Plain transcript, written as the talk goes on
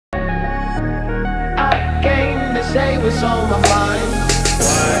say what's on my mind.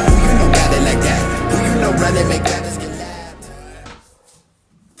 Who you know got it like that? Who you know rather make rappers get loud?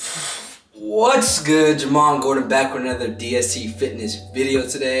 What's good? Jamal Gordon back with another DSC fitness video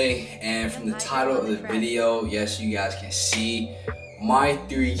today, and from the title of the video, yes, you guys can see my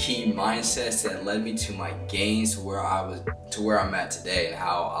 3 key mindsets that led me to my gains to where I'm at today, and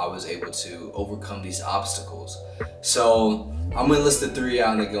how I was able to overcome these obstacles. So I'm gonna list the 3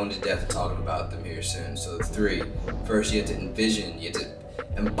 out and then go into depth talking about them here soon. So the 3, first, you have to envision, you have to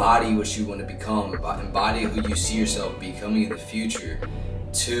embody what you want to become, embody who you see yourself becoming in the future.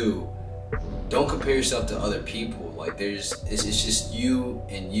 2, don't compare yourself to other people. Like it's just you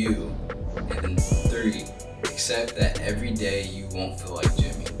and you. And then 3, accept that every day you won't feel like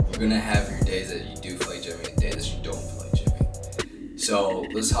gymming. You're gonna have your days that you do feel like gymming and days that you don't feel like gymming. So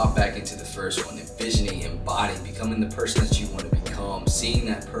let's hop back into the first one, envisioning, embodying, becoming the person that you want to become, seeing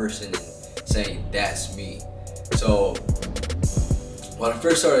that person and saying, that's me. So when I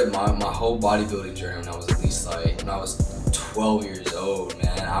first started my whole bodybuilding journey, when I was 12 years old,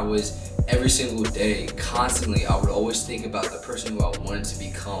 man, I was every single day, constantly, I would always think about the person who I wanted to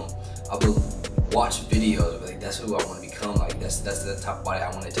become. I would watch videos, like that's who I want to become. Like that's the type of body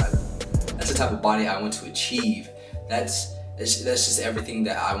I want to that's the type of body I want to achieve. That's just everything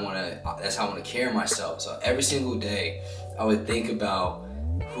that I want to. That's how I want to carry myself. So every single day, I would think about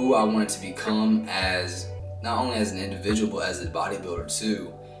who I wanted to become as not only as an individual but as a bodybuilder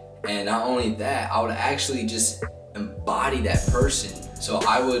too. And not only that, I would actually just embody that person. So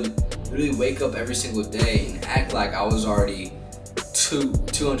I would really wake up every single day and act like I was already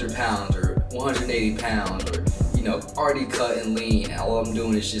 200 pounds or 180 pounds, or already cut and lean, and all I'm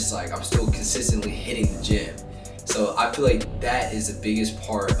doing is just like I'm still consistently hitting the gym. So I feel like that is the biggest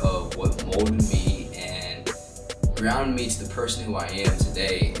part of what molded me and grounded me to the person who I am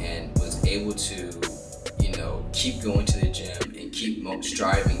today, and was able to keep going to the gym and keep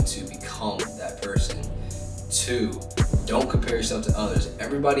striving to become that person. 2, don't compare yourself to others.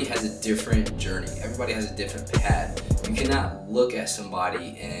 Everybody has a different journey. Everybody has a different path. You cannot look at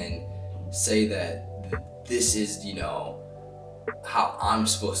somebody and say that this is, how I'm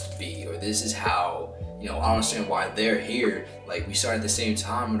supposed to be, or this is how, I don't understand why they're here. Like, we started at the same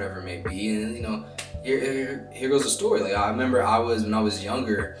time, whatever it may be. And, here goes the story. Like, I remember when I was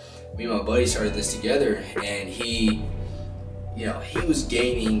younger, me and my buddy started this together, and he was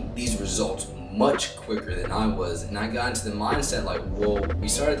gaining these results much quicker than I was, and I got into the mindset like, well, we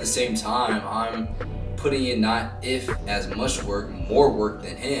started at the same time. I'm putting in not as much work, more work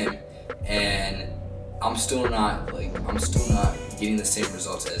than him, and I'm still not getting the same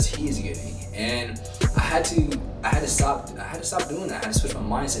results as he's getting. And I had to stop doing that. I had to switch my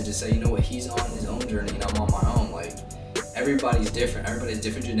mindset to say, you know what, he's on his own journey and I'm on my own. Like, everybody's different. Everybody's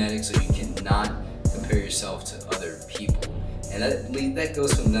different genetics, so you cannot compare yourself to other people. And that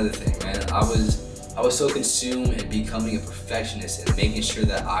goes to another thing, man. I was so consumed in becoming a perfectionist and making sure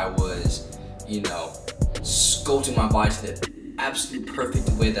that I was, sculpting my body to the absolute perfect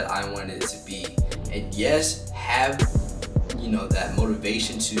way that I wanted it to be. And yes, have, that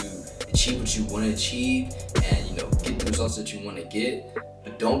motivation to achieve what you want to achieve and, get the results that you want to get.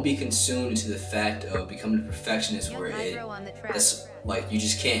 But don't be consumed into the fact of becoming a perfectionist where that's like you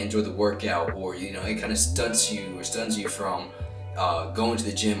just can't enjoy the workout, or it kind of stuns you from going to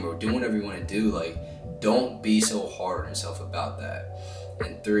the gym or doing whatever you want to do. Like, don't be so hard on yourself about that.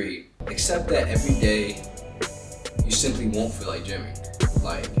 And 3, accept that every day you simply won't feel like gymming.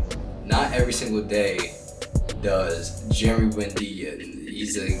 Like, not every single day does Jeremy Buendia.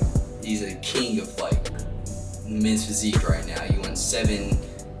 He's a king of like men's physique right now. He won 7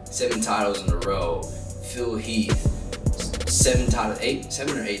 titles in a row. Phil Heath, 7 or 8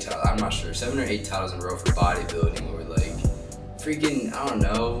 titles, I'm not sure, 7 or 8 titles in a row for bodybuilding. Or like freaking, I don't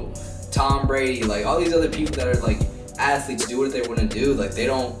know, Tom Brady, like all these other people that are like athletes, do what they want to do. Like, they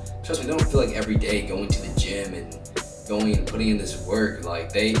don't feel like every day going to the gym and going and putting in this work.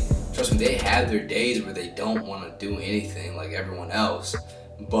 Like, they have their days where they don't want to do anything like everyone else.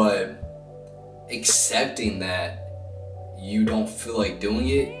 But accepting that you don't feel like doing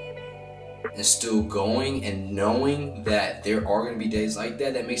it and still going, and knowing that there are going to be days like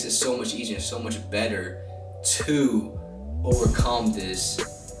that makes it so much easier and so much better to overcome this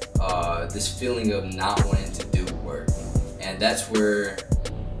this feeling of not wanting to do work. And that's where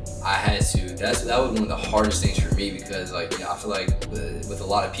I had to, that was one of the hardest things for me, because like, I feel like with a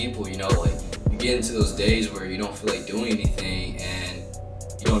lot of people, like you get into those days where you don't feel like doing anything, and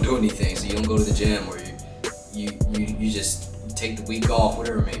you don't do anything, so you don't go to the gym, or you just take the week off,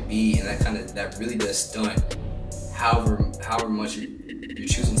 whatever it may be, and that really does stunt however much you're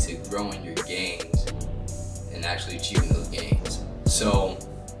choosing to grow in your gains. And and actually achieving those gains. So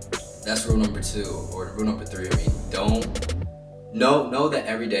that's rule number 2, or rule number 3. I mean, know that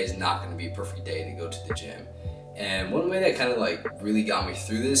every day is not going to be a perfect day to go to the gym. And one way that kind of like really got me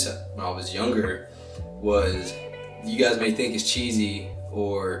through this when I was younger was, you guys may think it's cheesy,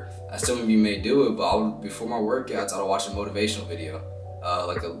 or some of you may do it, but before my workouts, I would watch a motivational video,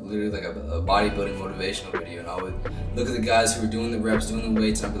 literally like a bodybuilding motivational video, and I would look at the guys who were doing the reps, doing the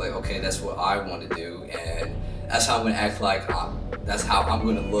weights, and I'd be like, okay, that's what I want to do, and that's how I'm gonna act like. That's how I'm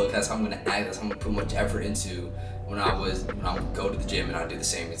gonna look. That's how I'm gonna act. That's how I'm gonna put much effort into when I'm go to the gym, and I do the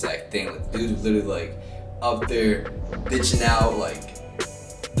same exact thing. Like, dude was literally like up there bitching out like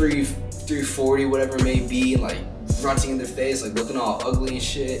 340, whatever it may be, and like grunting in their face, like looking all ugly and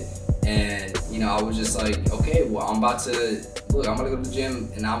shit. And you know, I was just like, okay, well, I'm about to go to the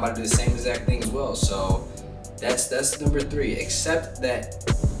gym, and I'm about to do the same exact thing as well. So that's number 3. Accept that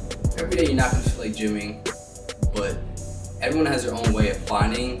every day you're not gonna feel like gymming, but everyone has their own way of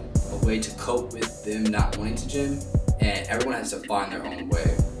finding a way to cope with them not wanting to gym, and everyone has to find their old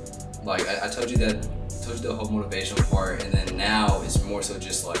way. Like I told you the whole motivational part, and then now it's more so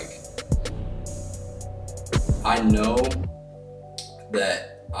just like, I know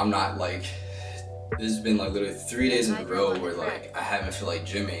that I'm not like, this has been like literally 3 days in a row where like I haven't feel like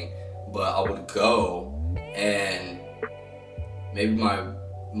gymming, but I would go, and maybe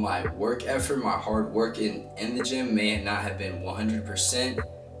my work effort, my hard work in the gym may not have been 100%,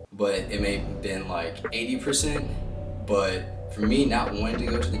 but it may have been like 80%. But for me, not wanting to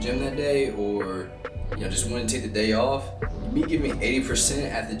go to the gym that day, or you know, just wanting to take the day off, me giving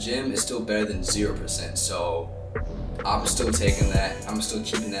 80% at the gym is still better than 0%. So I'm still taking that. I'm still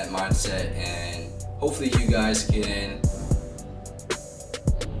keeping that mindset, and hopefully you guys can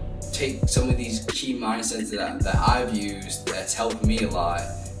take some of these key mindsets that I've used that's helped me a lot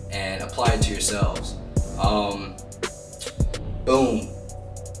and apply it to yourselves. Boom.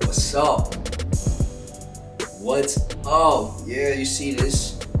 What's up? What's up? Yeah, you see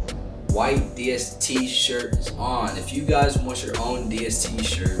this white DST shirt is on. If you guys want your own DST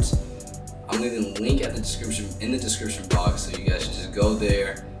shirts, I'm leaving the link in the description box, so you guys should just go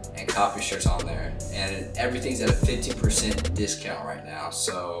there and copy your shirts on there. And everything's at a 15% discount right now.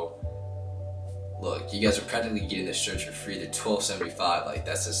 So look, you guys are practically getting this shirt for free. They're $12.75. Like,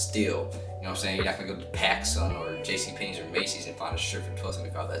 that's a steal. You know what I'm saying? You're not gonna go to PacSun or JCPenney's or Macy's and find a shirt for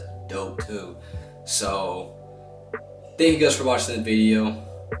 $12.75. That's dope too. So thank you guys for watching the video.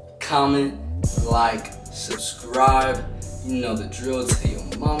 Comment, like, subscribe. You know the drill. Tell your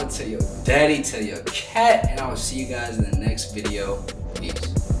mama, tell your daddy, tell your cat, and I will see you guys in the next video.